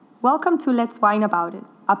Welcome to Let's Wine About It,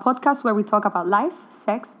 a podcast where we talk about life,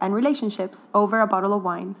 sex, and relationships over a bottle of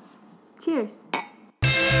wine. Cheers!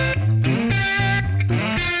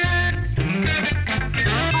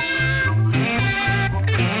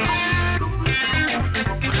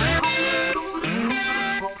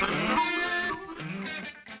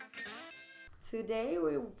 Today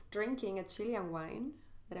we're drinking a Chilean wine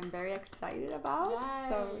that I'm very excited about. Yay.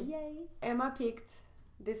 So, yay! Emma picked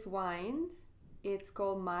this wine. It's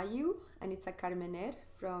called Mayu, and it's a Carmener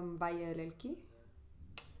from Valle del Elqui.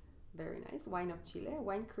 Very nice. Wine of Chile.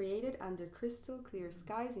 Wine created under crystal clear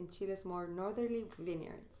skies in Chile's more northerly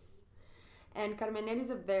vineyards. And Carmener is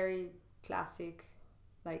a very classic,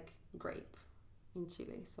 grape in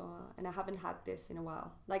Chile. So, and I haven't had this in a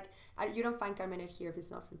while. You don't find Carmener here if it's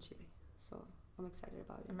not from Chile. So, I'm excited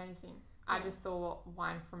about it. Amazing. I just saw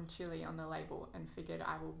wine from Chile on the label and figured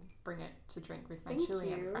I will bring it to drink with my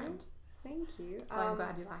Chilean friend. Thank you. So I'm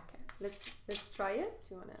glad you like it. Let's try it.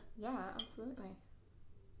 Do you wanna? Yeah, absolutely.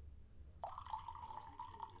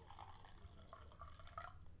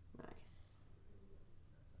 Nice.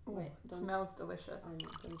 Wait, it smells delicious. Oh, no,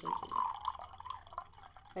 don't drink it.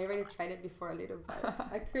 I already tried it before a little bit.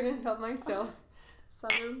 I couldn't help myself.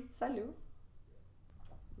 Salud. Salud.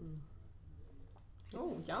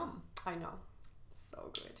 Oh, yum. I know.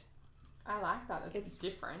 So good. I like that. It's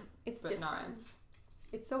different. It's but different. Nice.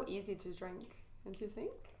 It's so easy to drink, don't you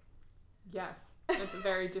think? Yes. It's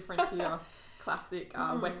very different to your classic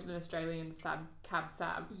Western Australian cab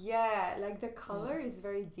sav. Yeah, the color is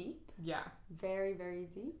very deep. Yeah. Very, very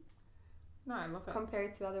deep. No, I love it.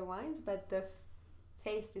 Compared to other wines, but the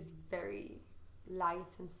taste is very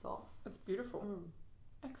light and soft. It's beautiful.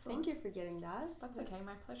 Excellent. Thank you for getting that. That's okay,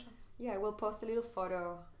 my pleasure. Yeah, we'll post a little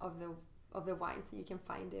photo of the wine so you can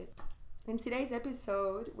find it. In today's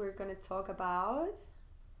episode, we're going to talk about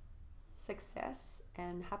success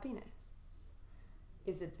and happiness.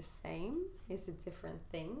 Is it the same? Is it different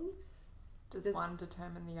things? Does one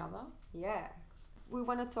determine the other? Yeah. We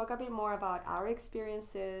want to talk a bit more about our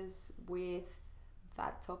experiences with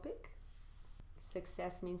that topic.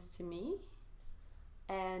 Success means to me.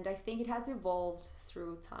 And I think it has evolved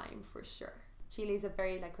through time for sure. Chile is a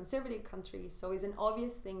very conservative country, so it's an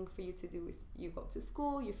obvious thing for you to do is you go to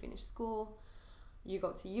school, you finish school, you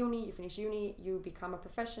go to uni, you finish uni, you become a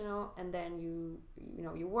professional, and then you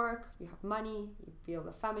work, you have money, you build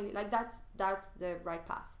a family. That's the right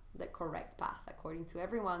path, the correct path according to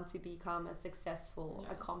everyone to become a successful,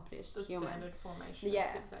 accomplished the human. Standard formation of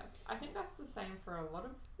success. I think that's the same for a lot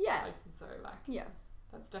of places though.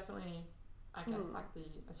 That's definitely I guess the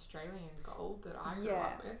Australian goal that I grew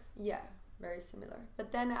up with. Yeah. Very similar.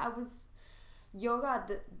 But then yoga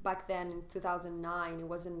back then in 2009, it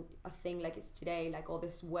wasn't a thing like it's today. All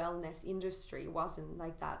this wellness industry wasn't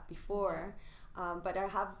like that before. But I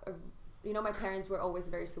have, my parents were always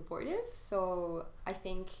very supportive. So I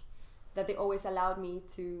think that they always allowed me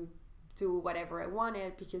to do whatever I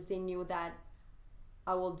wanted because they knew that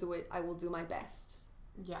I will do it. I will do my best.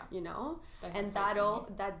 Yeah. And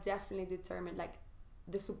that definitely determined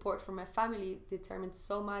the support from my family determined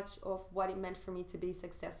so much of what it meant for me to be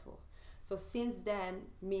successful. So since then,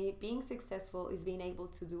 me being successful is being able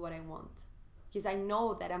to do what I want. Because I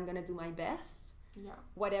know that I'm going to do my best,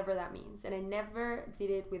 whatever that means. And I never did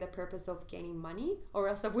it with a purpose of gaining money, or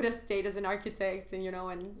else I would have stayed as an architect and,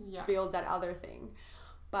 and build that other thing.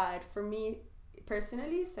 But for me,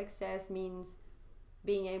 personally, success means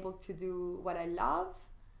being able to do what I love,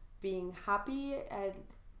 being happy at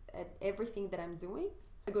everything that I'm doing,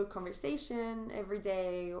 a good conversation every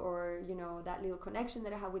day, or that little connection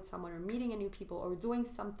that I have with someone, or meeting a new people, or doing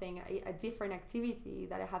something, a different activity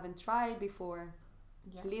that I haven't tried before.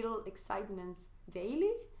 Little excitements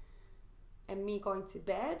daily, and me going to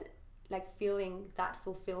bed feeling that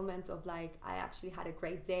fulfillment of I actually had a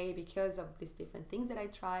great day because of these different things that I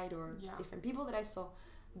tried, or different people that I saw.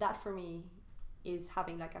 That for me is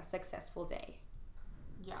having a successful day.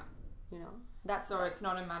 So it's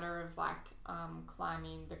not a matter of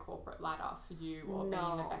climbing the corporate ladder for you, or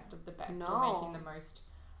being the best of the best, or making the most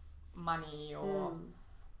money, or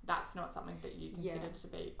that's not something that you consider to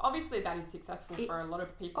be. Obviously that is successful for a lot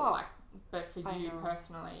of people, but for you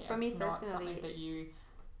personally, not something that you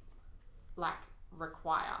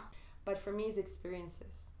require. But for me, it's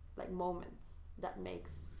experiences, moments that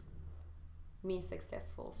makes me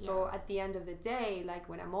successful. So at the end of the day,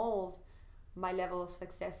 when I'm old, my level of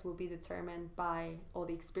success will be determined by all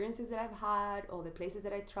the experiences that I've had, all the places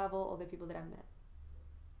that I travel, all the people that I've met.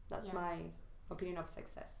 That's my opinion of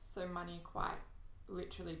success. So money quite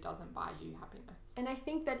literally doesn't buy you happiness. And I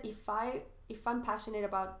think that if I'm passionate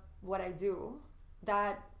about what I do,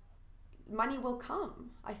 that money will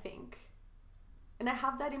come, I think. And I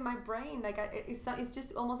have that in my brain. Like, it's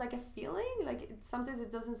just almost like a feeling. Like, sometimes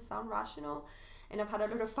it doesn't sound rational. And I've had a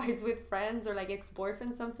lot of fights with friends or like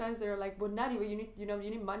ex-boyfriends sometimes. They're like, well, Nadia, you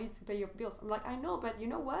need money to pay your bills. I'm like, I know, but you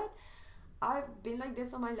know what? I've been like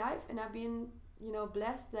this all my life, and I've been,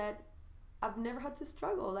 blessed that I've never had to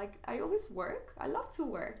struggle. Like, I always work. I love to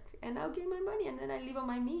work, and I'll get my money, and then I live on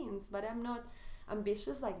my means. But I'm not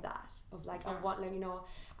ambitious like that. Of like, I want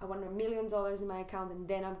I want $1 million in my account, and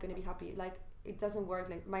then I'm gonna be happy. Like, it doesn't work.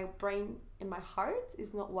 Like, my brain and my heart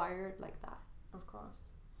is not wired like that. Of course.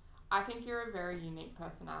 I think you're a very unique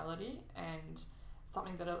personality, and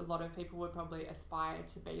something that a lot of people would probably aspire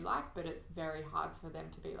to be like, but it's very hard for them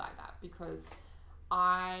to be like that, because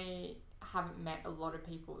I haven't met a lot of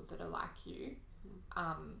people that are like you.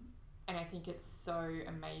 And I think it's so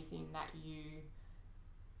amazing that you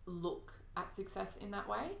look at success in that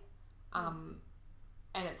way. And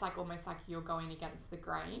it's like almost like you're going against the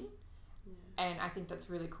grain. Yeah. And I think that's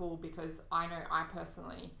really cool, because I know I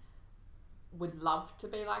personally would love to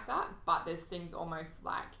be like that, but there's things almost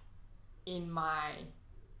like in my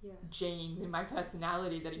genes, in my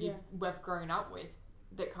personality that we've grown up with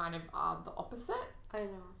that kind of are the opposite. I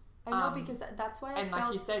know, because that's why I felt...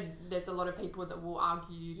 like you said, there's a lot of people that will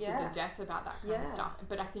argue you to the death about that kind of stuff.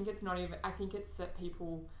 But I think it's not even... I think it's that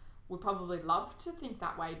people would probably love to think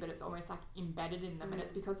that way, but it's almost like embedded in them. And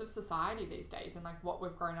it's because of society these days, and like what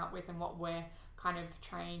we've grown up with and what we're kind of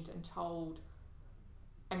trained and told,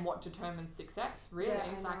 and what determines success, really.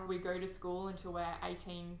 Like, we go to school until we're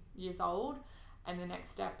 18 years old, and the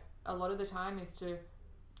next step a lot of the time is to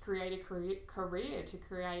create a career, to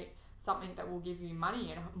create something that will give you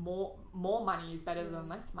money, and more money is better than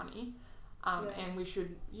less money. And we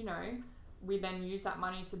should, we then use that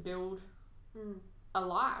money to build a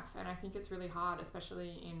life. And I think it's really hard,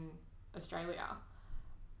 especially in Australia.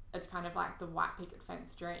 It's kind of like the white picket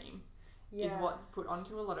fence dream. Is what's put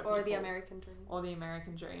onto a lot of people. Or the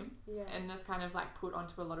American dream. Yeah. And it's kind of like put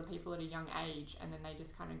onto a lot of people at a young age, and then they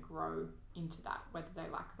just kind of grow into that, whether they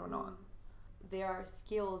like it or not. There are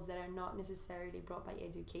skills that are not necessarily brought by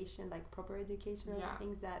education, like proper education, or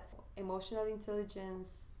things that emotional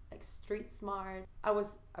intelligence, like street smart. I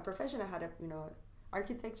was a professional. I had a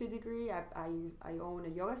architecture degree. I own a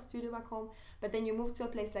yoga studio back home. But then you move to a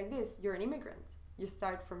place like this, you're an immigrant. You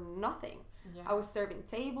start from nothing. Yeah. I was serving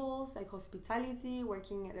tables, like hospitality,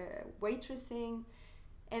 working at a waitressing.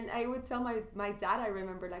 And I would tell my dad, I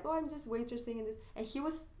remember, like, oh, I'm just waitressing in this. And he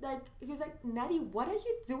was like, Natty, what are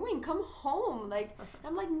you doing? Come home. Like,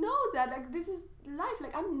 I'm like, no, Dad, like, this is life.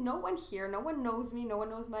 Like, I'm no one here. No one knows me. No one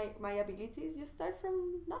knows my abilities. You start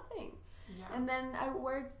from nothing. Yeah. And then I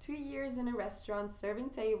worked 2 years in a restaurant serving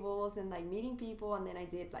tables and like meeting people. And then I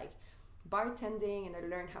did like bartending, and I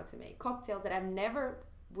learned how to make cocktails that I've never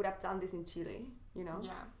would have done this in Chile, Yeah,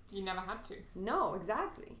 you never had to. No,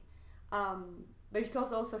 exactly. But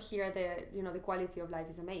because also here the quality of life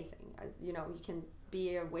is amazing. As you can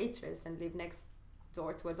be a waitress and live next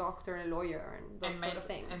door to a doctor and a lawyer and that sort of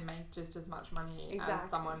thing. And make just as much money as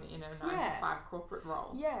someone in a 9 to 5 corporate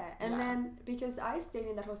role. Yeah, and then because I stayed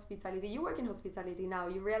in that hospitality, you work in hospitality now,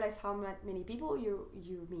 you realize how many people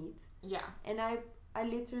you meet. Yeah. And I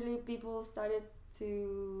literally, people started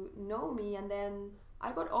to know me, and then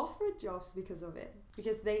I got offered jobs because of it.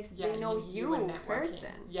 Because they know you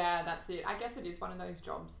person. Yeah, that's it. I guess it is one of those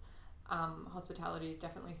jobs. Hospitality is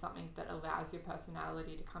definitely something that allows your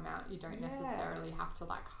personality to come out. You don't necessarily have to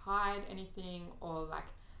like hide anything or like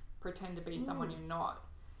pretend to be someone you're not,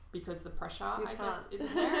 because the pressure guess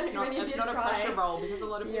isn't there. It's not a pressure role, because a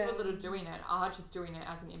lot of people that are doing it are just doing it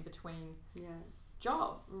as an in-between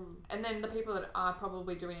job. And then the people that are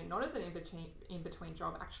probably doing it not as an in-between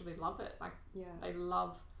job actually love it. Like they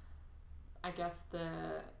love, I guess,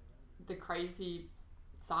 the crazy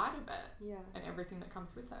side of it and everything that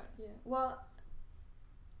comes with it. Well,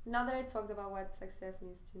 now that I talked about what success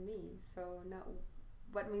means to me, so now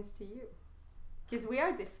what means to you? Because we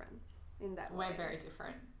are different in that way. We're very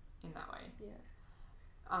different in that way.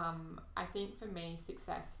 I think for me,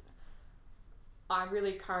 success, I'm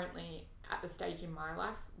really currently at the stage in my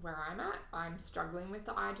life where I'm struggling with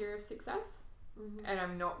the idea of success, and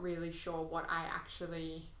I'm not really sure what I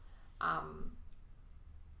actually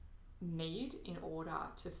need in order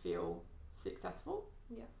to feel successful.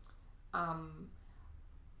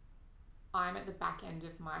 I'm at the back end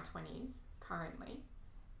of my 20s currently,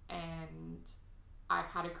 and I've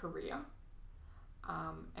had a career,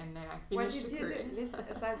 and then I finished What did you do? Listen,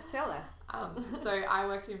 tell us. So I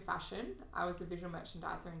worked in fashion. I was a visual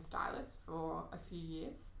merchandiser and stylist for a few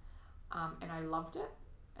years, and I loved it,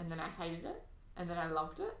 and then I hated it, and then I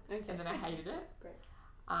loved it, and then I hated it. Great.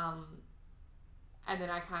 And then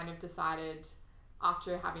I kind of decided,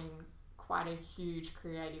 after having quite a huge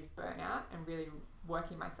creative burnout and really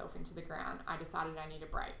working myself into the ground, I decided I needed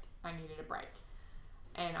a break.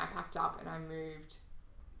 And I packed up and I moved,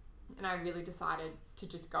 and I really decided to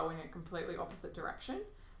just go in a completely opposite direction,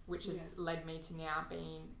 which has led me to now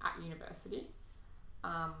being at university,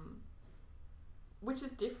 which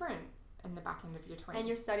is different in the back end of your 20s. And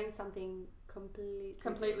you're studying something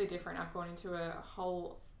completely different. I've gone into a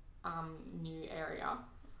whole new area,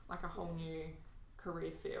 like a whole new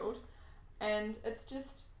career field. And it's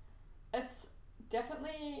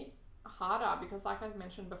definitely harder because, like I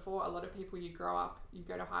mentioned before, a lot of people, you grow up, you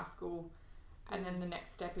go to high school, and then the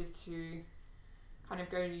next step is to kind of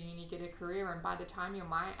go to uni, get a career. And by the time you're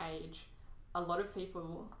my age, a lot of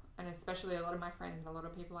people, and especially a lot of my friends and a lot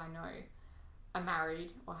of people I know, are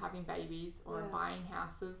married or having babies or are buying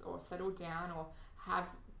houses or settled down or have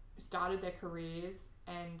started their careers.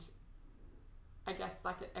 And I guess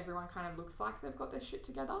like everyone kind of looks like they've got their shit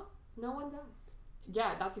together. No one does.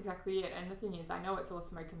 Yeah, that's exactly it. And the thing is, I know it's all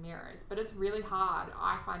smoke and mirrors, but it's really hard.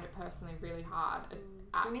 I find it personally really hard.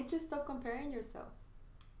 You need to stop comparing yourself.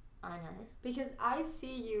 I know. Because I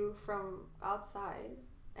see you from outside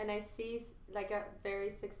and I see like a very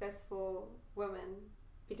successful woman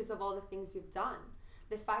because of all the things you've done.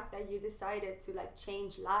 The fact that you decided to like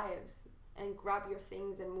change lives and grab your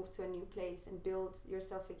things and move to a new place and build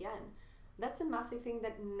yourself again. That's a massive thing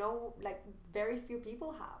that very few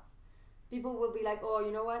people have. People will be like, oh,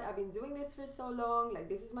 you know what? I've been doing this for so long. Like,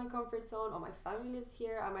 this is my comfort zone. Or my family lives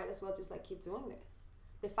here. I might as well just like keep doing this.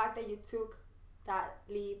 The fact that you took that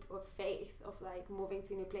leap of faith of like moving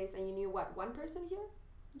to a new place and you knew what, one person here?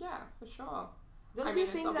 Yeah, for sure. Don't you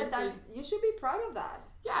think that's you should be proud of that?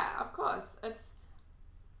 Yeah, of course. It's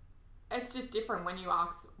just different when you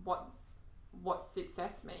ask what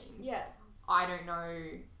success means. Yeah. I don't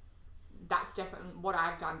know. That's definitely what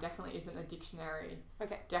I've done. Definitely isn't a dictionary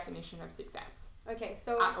definition of success. Okay,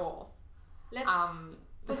 so at all. Let's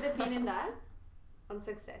put the pin in that on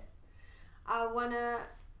success. I wanna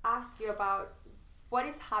ask you about what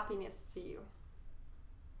is happiness to you.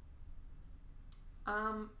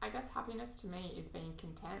 I guess happiness to me is being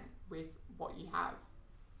content with what you have.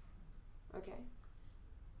 Okay.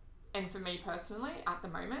 And for me personally, at the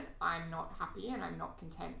moment, I'm not happy and I'm not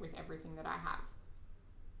content with everything that I have.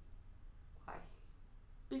 Why?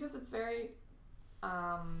 Because it's very,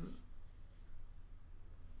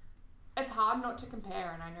 it's hard not to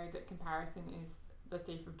compare, and I know that comparison is the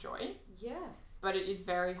thief of joy. Yes. But it is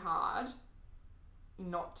very hard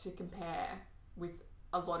not to compare with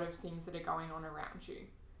a lot of things that are going on around you.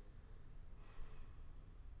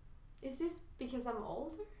 Is this because I'm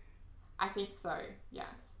older? I think so,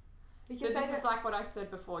 yes. Because so this is like what I've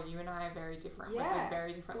said before, you and I are very different. Yeah. We live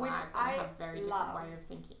very different lives and have very different way of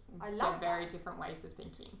thinking. I love very different ways of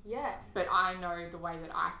thinking. Yeah. But I know the way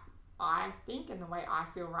that I think and the way I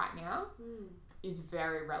feel right now is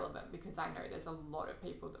very relevant because I know there's a lot of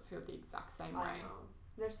people that feel the exact same way. I know.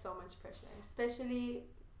 There's so much pressure, especially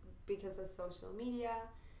because of social media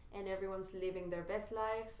and everyone's living their best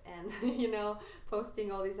life and, you know,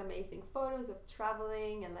 posting all these amazing photos of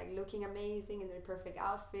traveling and like looking amazing in their perfect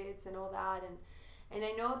outfits and all that. And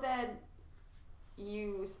I know that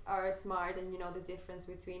you are smart and you know the difference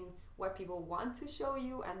between what people want to show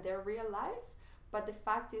you and their real life. But the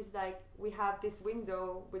fact is, like, we have this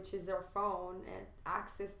window, which is our phone and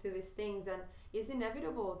access to these things, and it's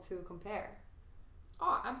inevitable to compare.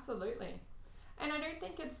 Oh, absolutely. And I don't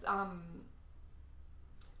think it's,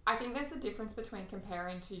 I think there's a difference between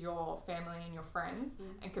comparing to your family and your friends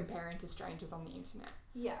and comparing to strangers on the internet.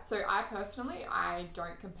 Yeah. So I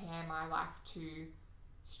don't compare my life to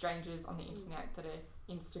strangers on the internet that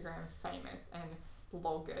are Instagram famous and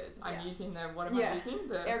bloggers. Yeah. I'm using I using?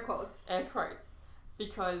 The air quotes. Air quotes.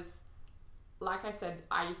 Because, like I said,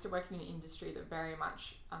 I used to work in an industry that very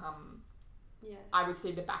much, I would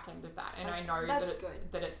see the back end of that. And I know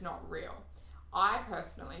that it's not real. I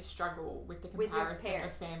personally struggle with the comparison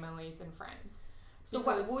of families and friends. So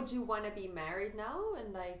what, would you want to be married now?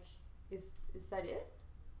 And like, is that it?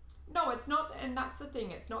 No, it's not. And that's the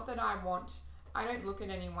thing. It's not that I don't look at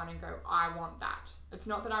anyone and go, I want that. It's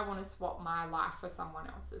not that I want to swap my life for someone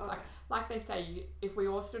else's. Okay. Like they say, if we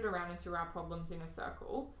all stood around and threw our problems in a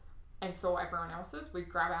circle and saw everyone else's, we'd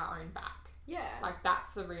grab our own back. Yeah. Like,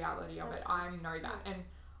 that's the reality of it. Nice. I know that. Yeah.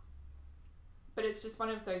 But it's just one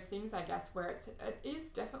of those things, I guess, where it is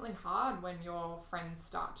definitely hard when your friends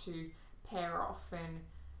start to pair off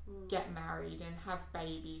and get married and have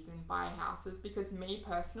babies and buy houses. Because me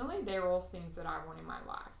personally, they're all things that I want in my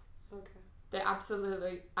life. Okay. They're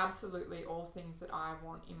absolutely all things that I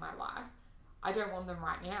want in my life. I don't want them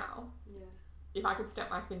right now. Yeah. if I could snap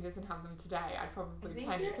my fingers and have them today, I'd probably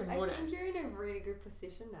panic and wouldn't. I think you're in a really good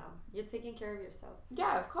position now. You're taking care of yourself.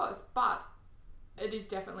 Yeah, of course. But it is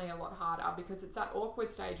definitely a lot harder because it's that awkward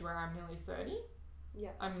stage where I'm nearly 30. Yeah.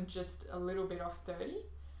 I'm just a little bit off 30.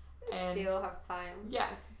 I still have time.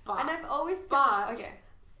 Yes, but... And I've always... Okay.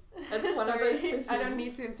 It's one of those things. I don't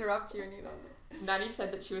need to interrupt you any longer. Nanny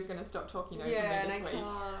said that she was going to stop talking over me this week. Can't.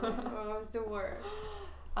 Oh, it's the worst.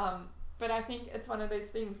 But I think it's one of those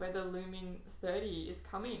things where the looming 30 is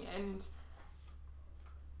coming, and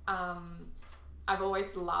I've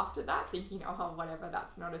always laughed at that, thinking, oh, whatever,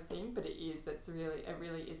 that's not a thing, but it is. It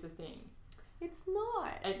really is a thing. It's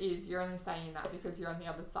not. It is. You're only saying that because you're on the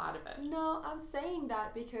other side of it. No, I'm saying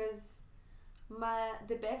that because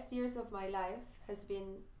the best years of my life has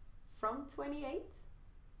been from 28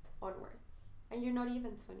 onwards. And you're not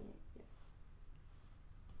even 28 yet.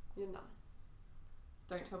 You're not.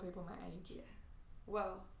 Don't tell people my age. Yeah.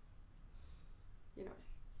 Well, you know.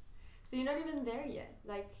 So you're not even there yet.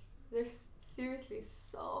 Like, there's seriously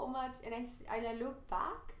so much. And I look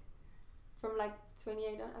back from like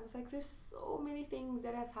 28 on, I was like, there's so many things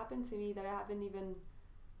that has happened to me that I didn't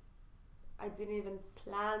even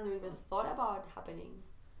plan or even thought about happening.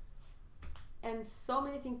 And so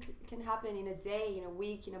many things can happen in a day, in a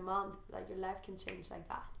week, in a month. Like, your life can change like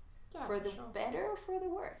that. Yeah, for the better or for the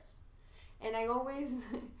worse. And I always,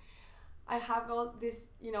 I have all this,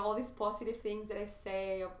 all these positive things that I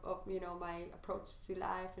say of my approach to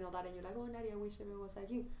life and all that. And you're like, oh, Nadia, I wish everyone was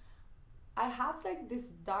like you. I have like this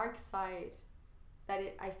dark side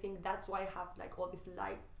I think that's why I have like all this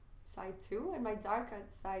light side too. And my dark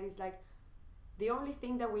side is like, the only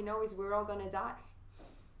thing that we know is we're all gonna die.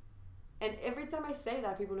 And every time I say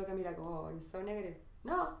that, people look at me like, oh, you're so negative.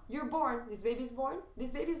 No, you're born. This baby's born.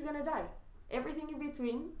 This baby's gonna die. Everything in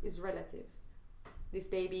between is relative. This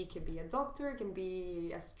baby can be a doctor, can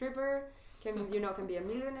be a stripper, can be a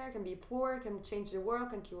millionaire, can be poor, can change the world,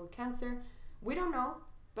 can cure cancer. We don't know,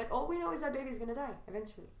 but all we know is our baby's gonna die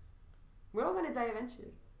eventually. We're all gonna die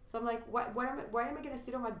eventually. So I'm like, why am I gonna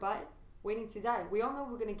sit on my butt waiting to die? We all know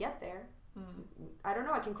we're gonna get there. I don't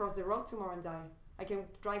know. I can cross the road tomorrow and die. I can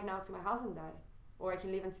drive now to my house and die, or I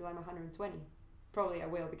can live until I'm 120. Probably I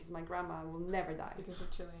will, because my grandma will never die. Because we're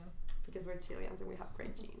Chilean. Because we're Chileans and we have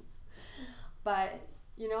great genes. But,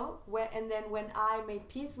 when I made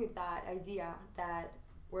peace with that idea that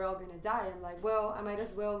we're all gonna die, I'm like, well, I might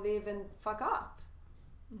as well live and fuck up.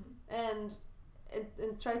 And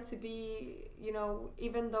try to be,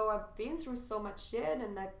 even though I've been through so much shit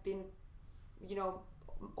and I've been,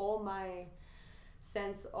 all my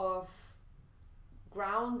sense of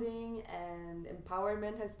grounding and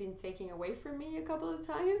empowerment has been taken away from me a couple of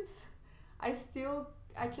times, I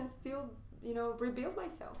can still rebuild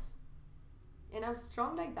myself, and I'm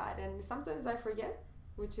strong like that. And sometimes I forget,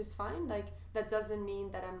 which is fine. Like, that doesn't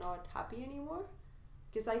mean that I'm not happy anymore,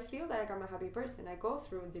 because I feel like I'm a happy person. I go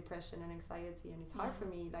through depression and anxiety, and it's hard for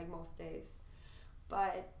me, like, most days,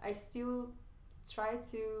 but I still try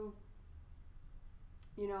to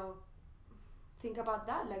think about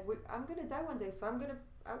that. Like, I'm gonna die one day, so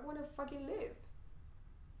I want to fucking live.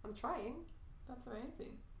 I'm trying. That's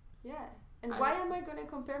amazing. Yeah. And why am I gonna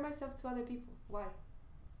compare myself to other people? Why?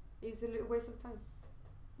 It's a waste of time.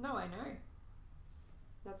 No, I know.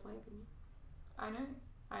 That's my opinion.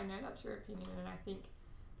 I know that's your opinion, and I think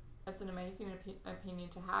that's an amazing opinion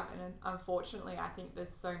to have. And unfortunately, I think there's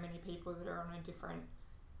so many people that are on a different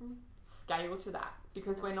scale to that,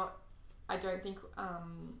 because I don't think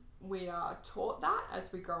we are taught that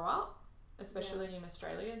as we grow up, especially in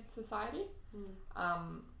Australian society.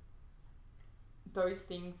 Those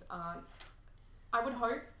things aren't, I would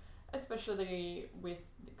hope, especially with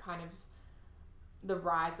kind of the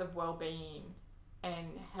rise of well-being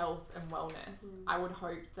and health and wellness, I would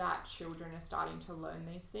hope that children are starting to learn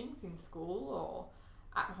these things in school or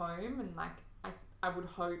at home, and like I would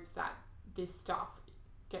hope that this stuff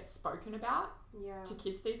gets spoken about to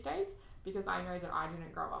kids these days, because I know that I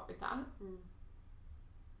didn't grow up with that.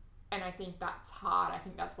 And I think that's hard. I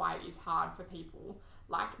think that's why it is hard for people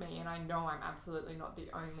like me, and I know I'm absolutely not the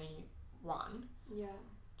only one,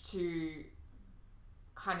 to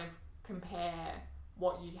kind of compare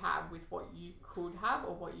what you have with what you could have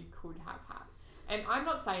or what you could have had. And I'm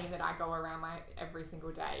not saying that I go around every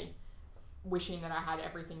single day wishing that I had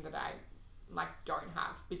everything that I don't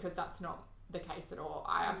have, because that's not the case at all.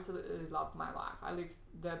 I absolutely love my life. I live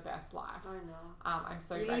the best life. I know. I'm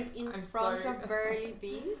so grateful. You live in front of Burleigh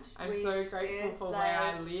Beach. I'm so grateful for where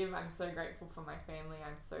I live. I'm so grateful for my family.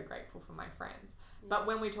 I'm so grateful for my friends. But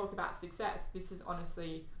when we talk about success, this is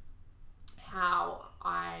honestly how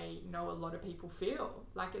I know a lot of people feel.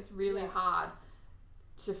 Like, it's really hard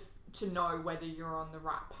to know whether you're on the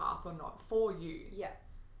right path or not for you. Yeah,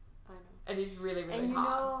 I know. It is really, really hard. And you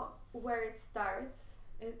know where it starts?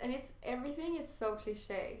 And it's everything is so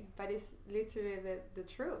cliche, but it's literally the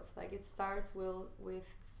truth. Like, it starts with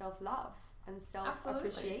self-love and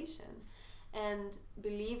self-appreciation. And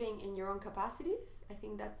believing in your own capacities. I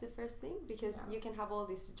think that's the first thing, because you can have all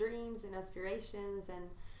these dreams and aspirations, and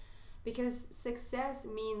because success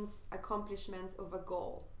means accomplishment of a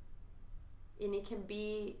goal. And it can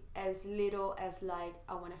be as little as like,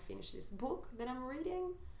 I want to finish this book that I'm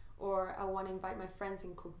reading, or I want to invite my friends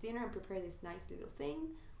and cook dinner and prepare this nice little thing.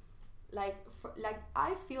 Like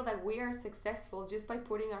I feel that we are successful just by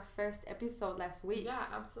putting our first episode last week. Yeah,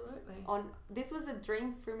 absolutely. This was a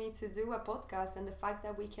dream for me to do a podcast, and the fact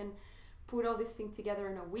that we can put all this thing together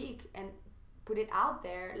in a week and put it out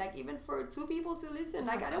there, like even for 2 people to listen,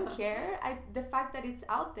 like I don't care. The fact that it's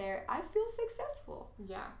out there, I feel successful.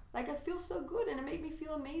 Yeah. Like I feel so good, and it made me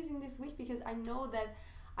feel amazing this week, because I know that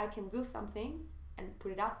I can do something and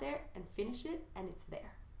put it out there and finish it, and it's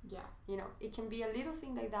there. Yeah. You know, it can be a little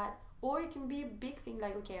thing like that, or it can be a big thing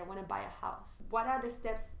like, okay, I want to buy a house. What are the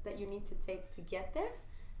steps that you need to take to get there?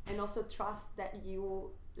 And also trust that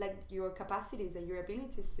you, like your capacities and your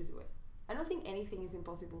abilities to do it. I don't think anything is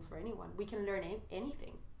impossible for anyone. We can learn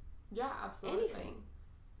anything. Yeah, absolutely. Anything.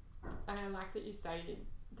 And I like that you say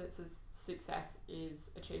that success is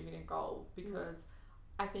achieving a goal, because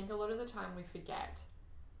I think a lot of the time we forget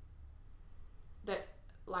that,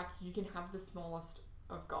 like, you can have the smallest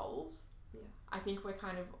of goals. Yeah. I think we're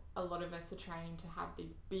kind of, a lot of us are trained to have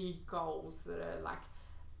these big goals that are like,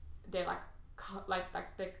 they're like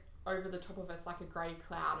they're over the top of us like a grey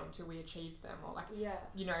cloud until we achieve them, or like,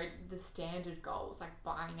 you know, the standard goals like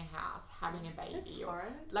buying a house, having a baby. It's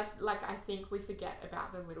hard. Like I think we forget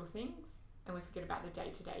about the little things, and we forget about the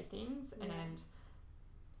day-to-day things, and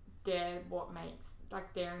they're what makes,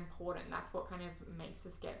 like, they're important. That's what kind of makes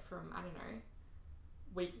us get from, I don't know,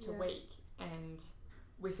 week to week, and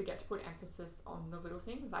we forget to put emphasis on the little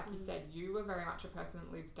things. Like you said, you were very much a person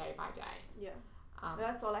that lives day by day. Yeah.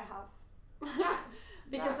 That's all I have. Yeah.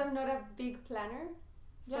 Because I'm not a big planner.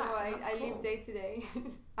 So I live day to day.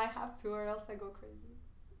 I have to, or else I go crazy.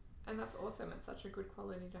 And that's awesome. It's such a good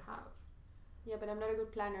quality to have. Yeah, but I'm not a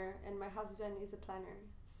good planner, and my husband is a planner.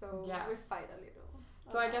 So we fight a little.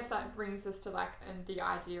 So I guess that brings us to like, and the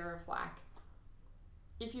idea of like,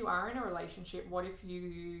 if you are in a relationship, what if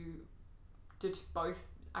you did both,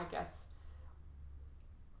 I guess,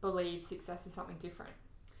 believe success is something different?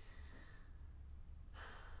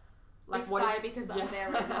 Like, because I'm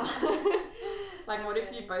there right now. Like, what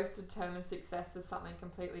if you both determine success as something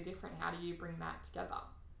completely different? How do you bring that together?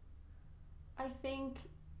 I think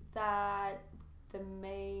that the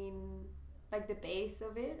main, like the base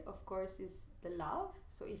of it, of course, is the love.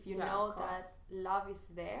 So if you know that love is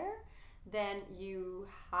there, then you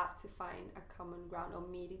have to find a common ground or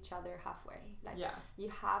meet each other halfway. Like, you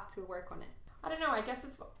have to work on it. I don't know. I guess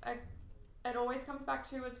it always comes back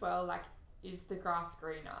to as well, like, is the grass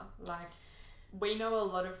greener? Like, we know a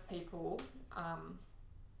lot of people,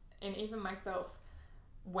 and even myself,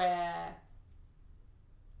 where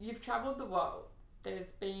you've travelled the world.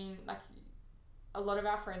 There's been, like, a lot of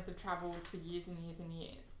our friends have travelled for years and years and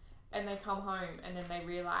years, and they come home and then they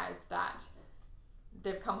realise that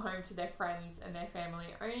they've come home to their friends and their family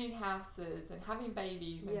owning houses and having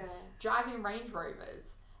babies and driving Range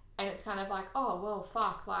Rovers. And it's kind of like, oh, well,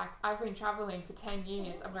 fuck, like, I've been travelling for 10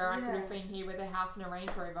 years where I could have been here with a house and a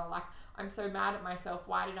Range Rover. Like, I'm so mad at myself.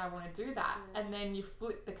 Why did I want to do that? And then you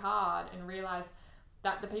flip the card and realise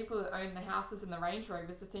that the people that own the houses and the Range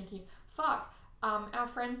Rovers are thinking, fuck, our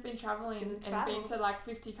friend's been travelling and been to like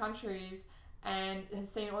 50 countries and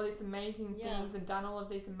has seen all these amazing things and done all of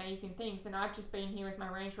these amazing things. And I've just been here with my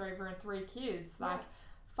Range Rover and 3 kids. Like,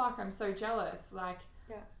 fuck, I'm so jealous. Like,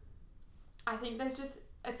 I think there's just...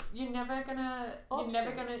 you're never gonna, and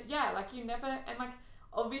like,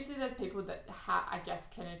 obviously there's people that I guess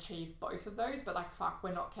can achieve both of those, but like, fuck,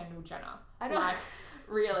 we're not Kendall Jenner. I don't, like,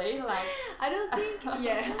 really, like, I don't think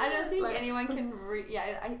like, anyone can,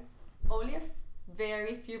 I only a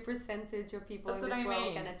very few percentage of people in this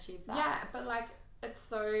world can achieve that. Yeah, but like, it's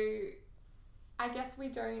so, I guess we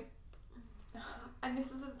don't, and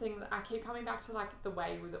this is the thing that I keep coming back to, like, the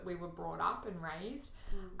way that we were brought up and raised.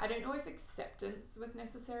 I don't know if acceptance was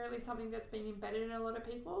necessarily something that's been embedded in a lot of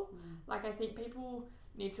people. Like, I think people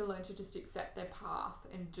need to learn to just accept their path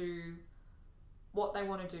and do what they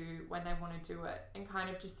want to do when they want to do it, and kind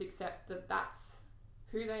of just accept that that's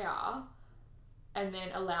who they are, and then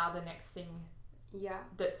allow the next thing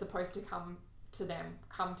that's supposed to come to them,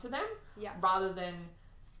 rather than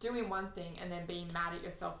doing one thing and then being mad at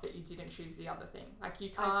yourself that you didn't choose the other thing. Like, you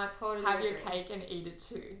can't have your cake and eat it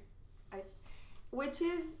too. Which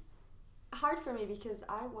is hard for me because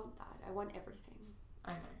I want that. I want everything.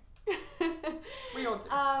 I know. We all do.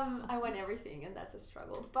 I want everything, and that's a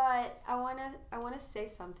struggle. But I wanna say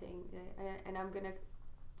something, and I'm gonna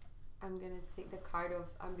take the card of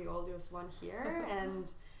I'm the oldest one here,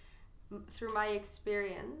 and through my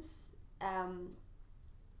experience,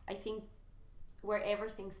 I think where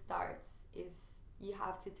everything starts is you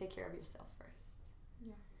have to take care of yourself first.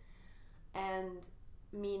 Yeah. And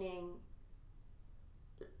meaning,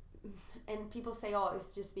 and people say, oh,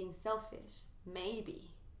 it's just being selfish.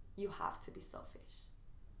 Maybe you have to be selfish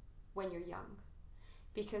when you're young,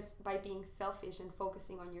 because by being selfish and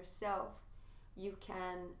focusing on yourself, you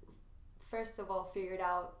can first of all figure it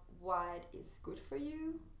out what is good for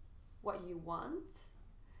you, what you want.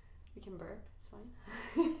 You can burp, it's fine.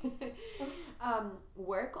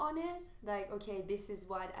 Work on it, like, okay, this is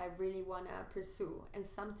what I really want to pursue. And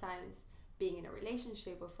sometimes being in a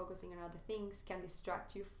relationship or focusing on other things can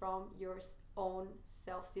distract you from your own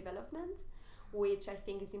self-development, which I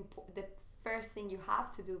think is the first thing you have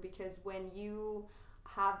to do, because when you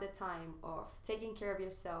have the time of taking care of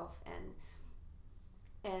yourself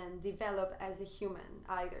and develop as a human,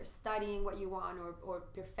 either studying what you want or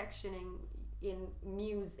perfectioning in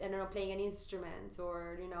music, I don't know, playing an instrument,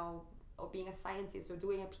 or, you know, or being a scientist or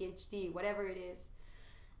doing a PhD, whatever it is,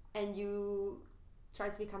 and you try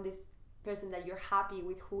to become this person that you're happy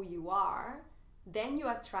with who you are, then you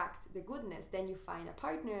attract the goodness. Then you find a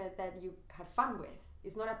partner that you have fun with.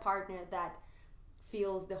 It's not a partner that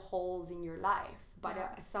fills the holes in your life,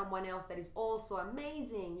 but someone else that is also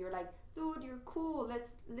amazing. You're like, dude, you're cool,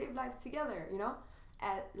 let's live life together, you know?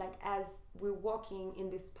 As we're walking in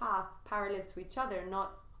this path parallel to each other,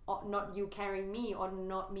 not you carrying me or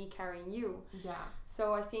not me carrying you. Yeah.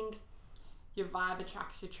 So I think your vibe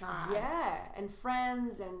attracts your tribe. Yeah, and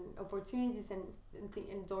friends and opportunities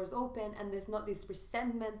and doors open, and there's not this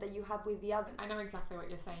resentment that you have with the other. I know exactly what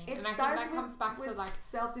you're saying. It and starts I think that comes back to like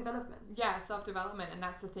self-development. Yeah, self-development. And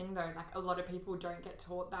that's the thing though, like a lot of people don't get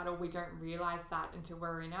taught that, or we don't realise that until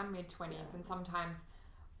we're in our mid-20s. Yeah. And sometimes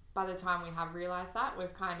by the time we have realised that,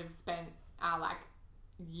 we've kind of spent our like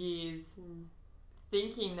years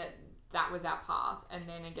thinking that was our path, and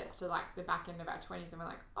then it gets to like the back end of our 20s and we're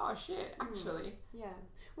like, oh shit, actually. Yeah.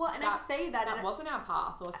 Well, and I say that wasn't our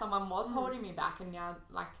path, or someone was holding me back, and now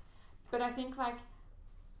like, but I think like,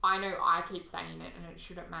 I know I keep saying it and it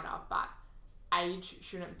shouldn't matter, but age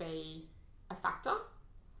shouldn't be a factor.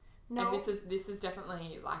 No. And this is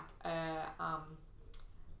definitely like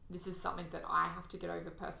this is something that I have to get over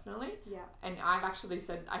personally. Yeah. And I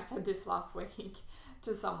said this last week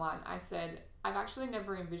to someone. I said, I've actually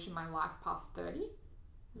never envisioned my life past 30.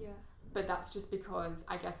 Yeah. But that's just because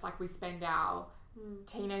I guess like we spend our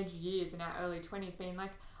teenage years in our early 20s being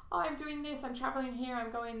like, oh, I'm doing this, I'm traveling here,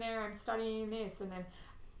 I'm going there, I'm studying this, and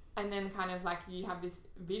then kind of like you have this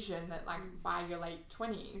vision that like by your late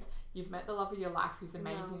 20s, you've met the love of your life who's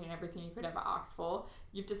amazing and everything you could ever ask for.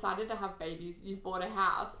 You've decided to have babies, you've bought a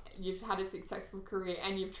house, you've had a successful career,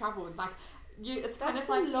 and you've traveled. Like it's kind of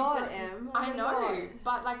like a lot, Em. I know,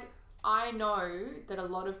 but like I know that a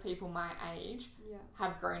lot of people my age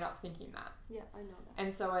have grown up thinking that. Yeah, I know that.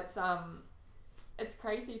 And so it's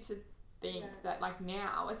crazy to think that like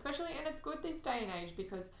now, especially, and it's good this day and age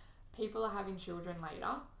because people are having children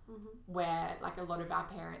later, where like a lot of our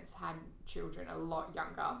parents had children a lot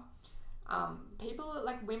younger. People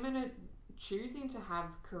like women are choosing to have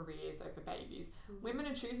careers over babies. Women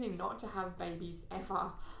are choosing not to have babies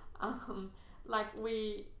ever.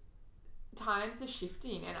 Times are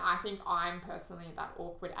shifting, and I think I'm personally at that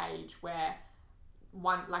awkward age where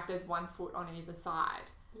there's one foot on either side.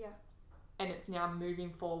 Yeah. And it's now moving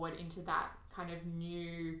forward into that kind of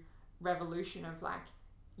new revolution of like,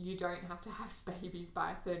 you don't have to have babies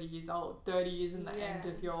by 30 years old. 30 isn't the end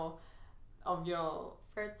of your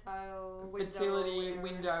fertility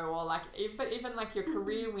window, or like, but even like your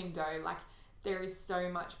career window. Like there is so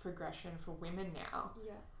much progression for women now.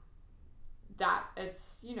 Yeah. That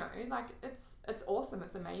it's, you know, like it's awesome,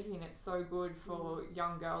 it's amazing, it's so good for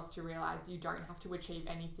young girls to realize you don't have to achieve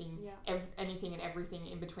anything anything and everything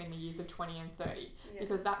in between the years of 20 and 30,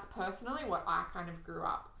 because that's personally what I kind of grew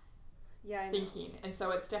up thinking. And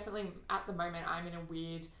so it's definitely, at the moment, I'm in a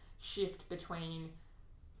weird shift between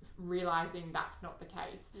realizing that's not the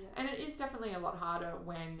case, and it is definitely a lot harder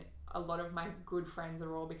when a lot of my good friends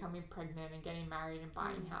are all becoming pregnant and getting married and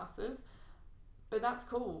buying houses, but that's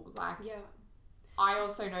cool. Like I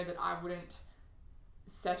also know that I wouldn't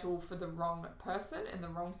settle for the wrong person and the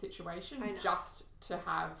wrong situation just to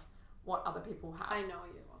have what other people have. I know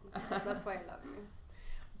you won't. That's why I love you.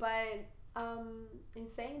 But in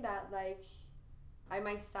saying that, like, I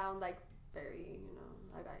might sound like very, you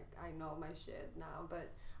know, like I know my shit now,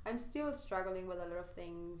 but I'm still struggling with a lot of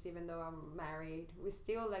things. Even though I'm married, it's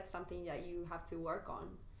still like something that you have to work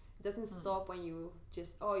on. It doesn't stop when you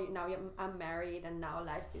just I'm married and now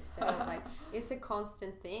life is set. Like, it's a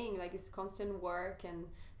constant thing. Like, it's constant work and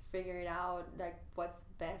figuring out like what's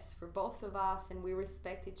best for both of us, and we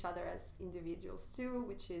respect each other as individuals too,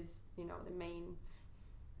 which is, you know, the main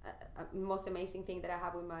most amazing thing that I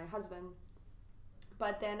have with my husband.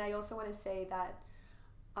 But then I also want to say that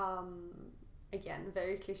again,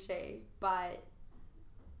 very cliche, but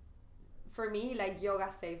for me, like,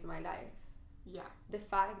 yoga saves my life. Yeah. The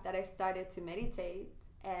fact that I started to meditate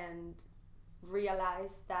and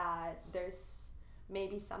realize that there's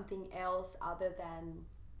maybe something else other than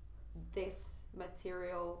this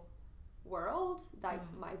material world, like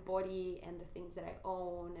my body and the things that I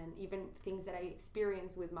own, and even things that I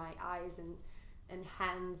experience with my eyes and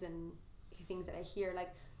hands and things that I hear,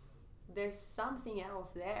 like, there's something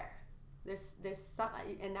else there. There's some,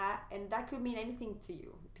 and that could mean anything to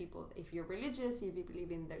you people. If you're religious, if you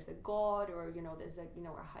believe in there's a God, or, you know, there's a, you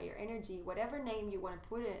know, a higher energy, whatever name you want to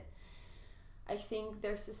put it, I think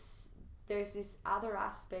there's this other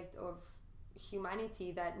aspect of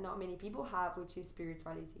humanity that not many people have, which is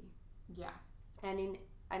spirituality. Yeah.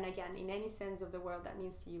 And again, in any sense of the word that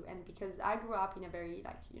means to you. And because I grew up in a very,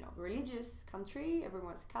 like, you know, religious country,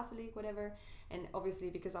 everyone's Catholic, whatever, and obviously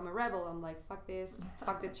because I'm a rebel, I'm like, fuck this,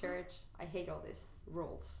 fuck the church, I hate all these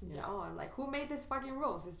rules, you know. I'm like, who made these fucking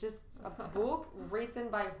rules? It's just a book written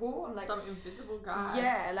by who? I'm like, some invisible guy.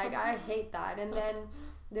 Yeah, like, I hate that. And then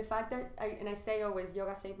the fact that I say always,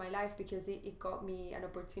 yoga saved my life, because it got me an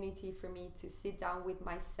opportunity for me to sit down with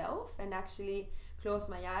myself and actually close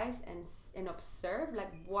my eyes and observe,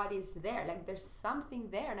 like, what is there. Like, there's something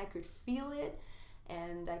there, and I could feel it,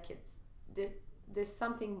 and I could there's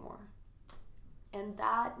something more. And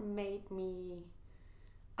that made me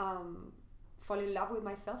fall in love with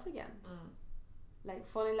myself again. Like,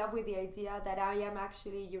 fall in love with the idea that I am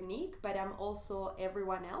actually unique, but I'm also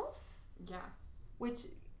everyone else. Yeah. Which,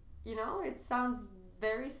 you know, it sounds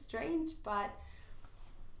very strange, but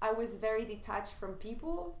I was very detached from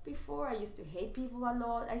people before. I used to hate people a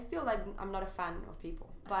lot. I still, like, I'm not a fan of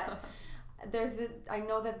people, but I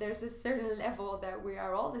know that there's a certain level that we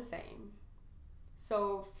are all the same.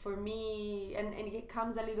 So for me, and it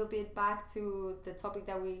comes a little bit back to the topic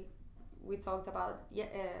that we talked about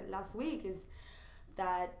last week, is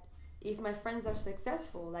that if my friends are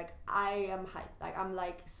successful, like, I am hyped. Like, I'm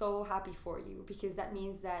like so happy for you, because that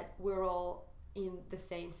means that we're all in the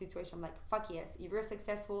same situation. I'm like, fuck yes, if you're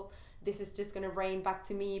successful, this is just gonna rain back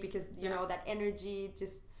to me, because you know, that energy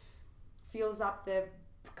just fills up the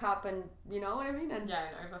cup, and you know what I mean? And it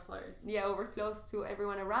overflows. Yeah, overflows to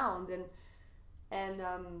everyone around, and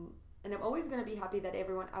I'm always gonna be happy that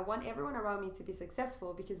I want everyone around me to be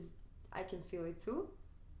successful, because I can feel it too.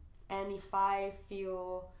 And if I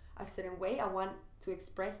feel a certain way, I want to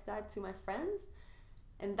express that to my friends.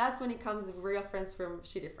 And that's when it comes to real friends from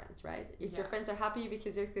shitty friends, right? If your friends are happy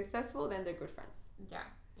because you're successful, then they're good friends. Yeah,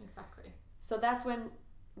 exactly. So that's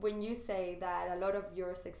when you say that a lot of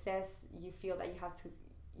your success, you feel that you have to,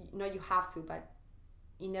 not you have to, but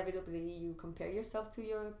inevitably you compare yourself to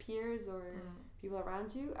your peers or people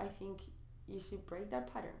around you. I think you should break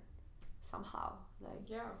that pattern somehow. Like,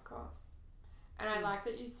 yeah, of course. And I like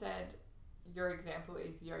that you said your example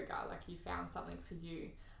is yoga, like you found something for you.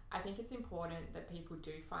 I think it's important that people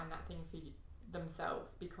do find that thing for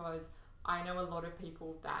themselves, because I know a lot of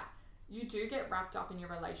people that you do get wrapped up in your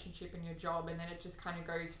relationship and your job, and then it just kind of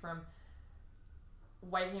goes from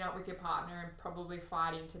waking up with your partner and probably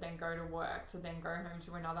fighting to then go to work to then go home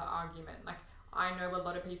to another argument. Like, I know a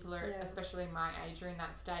lot of people are, especially my age, are in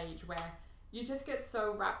that stage where you just get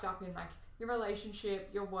so wrapped up in like your relationship,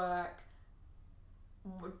 your work,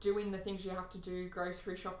 doing the things you have to do,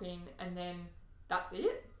 grocery shopping, and then that's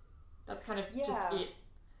it. That's kind of just it.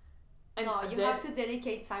 And no, you have to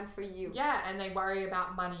dedicate time for you. Yeah, and they worry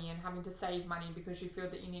about money and having to save money, because you feel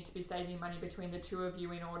that you need to be saving money between the two of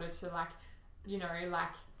you in order to, like, you know,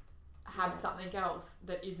 like, have something else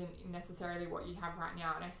that isn't necessarily what you have right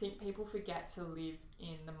now. And I think people forget to live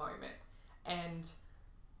in the moment. And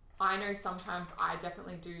I know sometimes I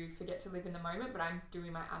definitely do forget to live in the moment, but I'm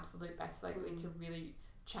doing my absolute best lately to really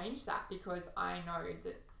change that, because I know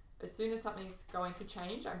that as soon as something's going to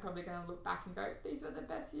change, I'm probably going to look back and go, these were the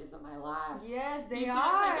best years of my life. Yes, they you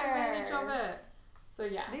are. Didn't take advantage of it. So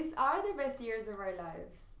yeah. These are the best years of our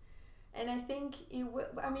lives. And I think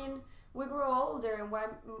we grow older, and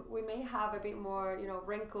we may have a bit more, you know,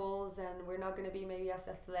 wrinkles, and we're not going to be maybe as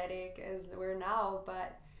athletic as we're now,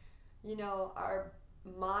 but, you know, our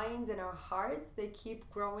minds and our hearts, they keep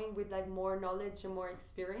growing with like more knowledge and more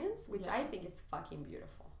experience, which I think is fucking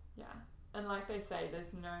beautiful. Yeah. And like they say,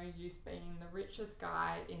 there's no use being the richest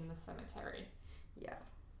guy in the cemetery. Yeah,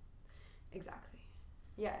 exactly.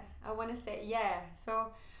 Yeah, I want to say,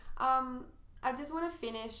 so I just want to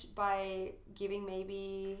finish by giving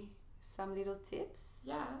maybe some little tips.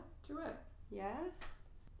 Yeah, do it. Yeah.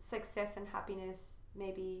 Success and happiness,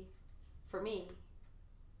 maybe for me,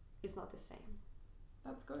 is not the same.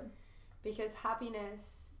 That's good. Because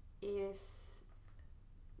happiness is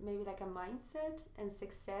maybe like a mindset, and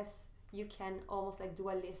success, you can almost like do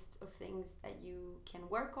a list of things that you can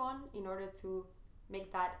work on in order to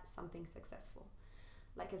make that something successful.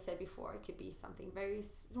 Like I said before, it could be something very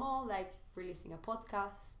small, like releasing a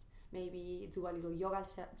podcast, maybe do a little yoga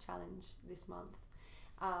challenge this month.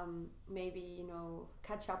 Maybe, you know,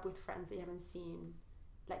 catch up with friends that you haven't seen,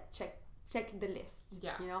 like check the list.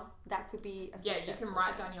 Yeah. You know, that could be a successful you can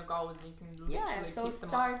write down your goals and you can literally tick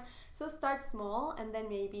them off. So start small and then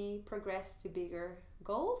maybe progress to bigger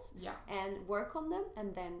goals. Yeah. And work on them,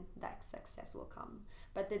 and then that success will come.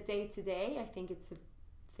 But the day to day, I think it's a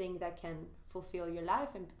thing that can fulfill your life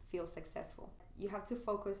and feel successful. You have to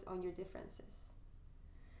focus on your differences.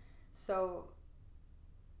 So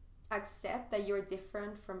accept that you're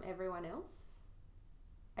different from everyone else.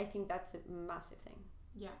 I think that's a massive thing.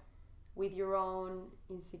 Yeah. With your own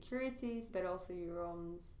insecurities, but also your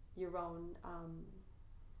own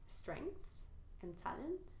strengths and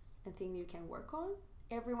talents and things you can work on.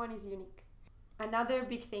 Everyone is unique. Another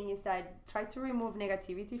big thing is that try to remove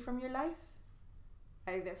negativity from your life.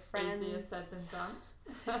 Either friends. Easier said than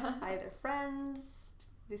done. Either friends.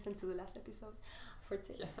 Listen to the last episode for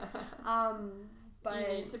tips. But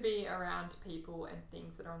you need to be around people and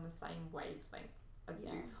things that are on the same wavelength as you.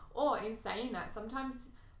 Yeah. Or in saying that, sometimes,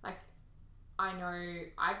 like, I know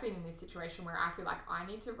I've been in this situation where I feel like I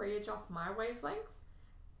need to readjust my wavelength.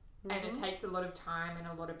 Mm-hmm. And it takes a lot of time and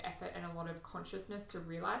a lot of effort and a lot of consciousness to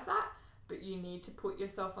realize that. But you need to put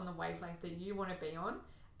yourself on the wavelength that you want to be on,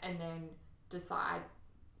 and then decide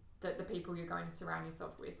that the people you're going to surround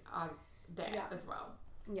yourself with are there as well.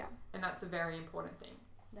 Yeah. And that's a very important thing.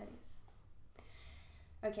 That is.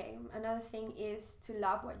 Okay, another thing is to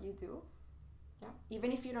love what you do. Yeah.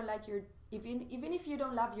 Even if you don't like even if you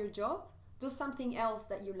don't love your job, do something else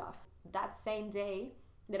that you love that same day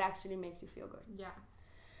that actually makes you feel good. Yeah.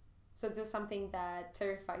 So do something that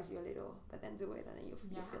terrifies you a little, but then do it, and then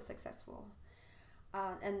you feel successful.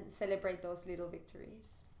 And celebrate those little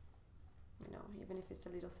victories. You know, even if it's a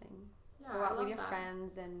little thing. Yeah, go out with your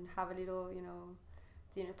friends and have a little, you know,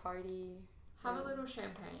 dinner party. Have a little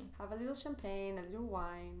champagne. Have a little champagne, a little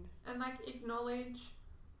wine. And like acknowledge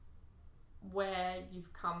where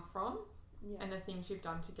you've come from and the things you've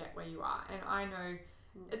done to get where you are. And I know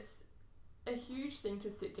it's a huge thing to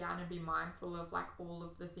sit down and be mindful of like all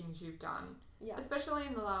of the things you've done. Yeah. Especially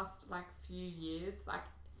in the last like few years. Like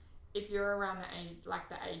if you're around the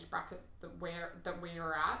age bracket that we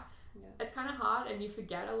are at, it's kind of hard, and you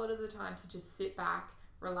forget a lot of the time to just sit back,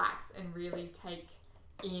 relax, and really take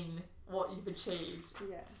in what you've achieved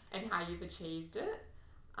and how you've achieved it.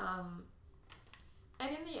 And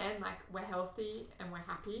in the end, like, we're healthy and we're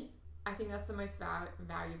happy. I think that's the most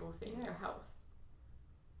valuable thing, your health.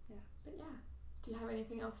 Yeah. But yeah, do you have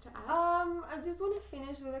anything else to add? I just want to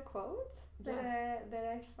finish with a quote that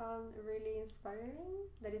I found really inspiring.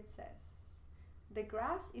 That it says, "The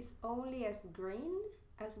grass is only as green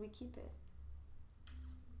as we keep it."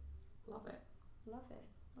 Love it. Love it.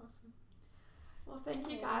 Awesome. Well, thank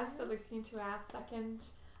you guys for listening to our second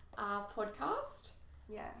podcast.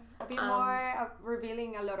 Yeah, a bit more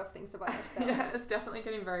revealing a lot of things about ourselves. Yeah, it's definitely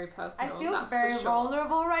getting very personal. I feel very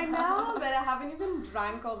vulnerable right now, but I haven't even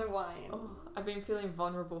drank all the wine. Oh, I've been feeling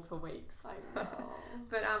vulnerable for weeks. I know.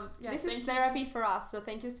 But this is therapy for us, so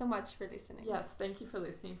thank you so much for listening. Yes, thank you for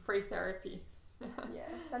listening. Free therapy.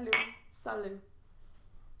 Yes, salud. Salud.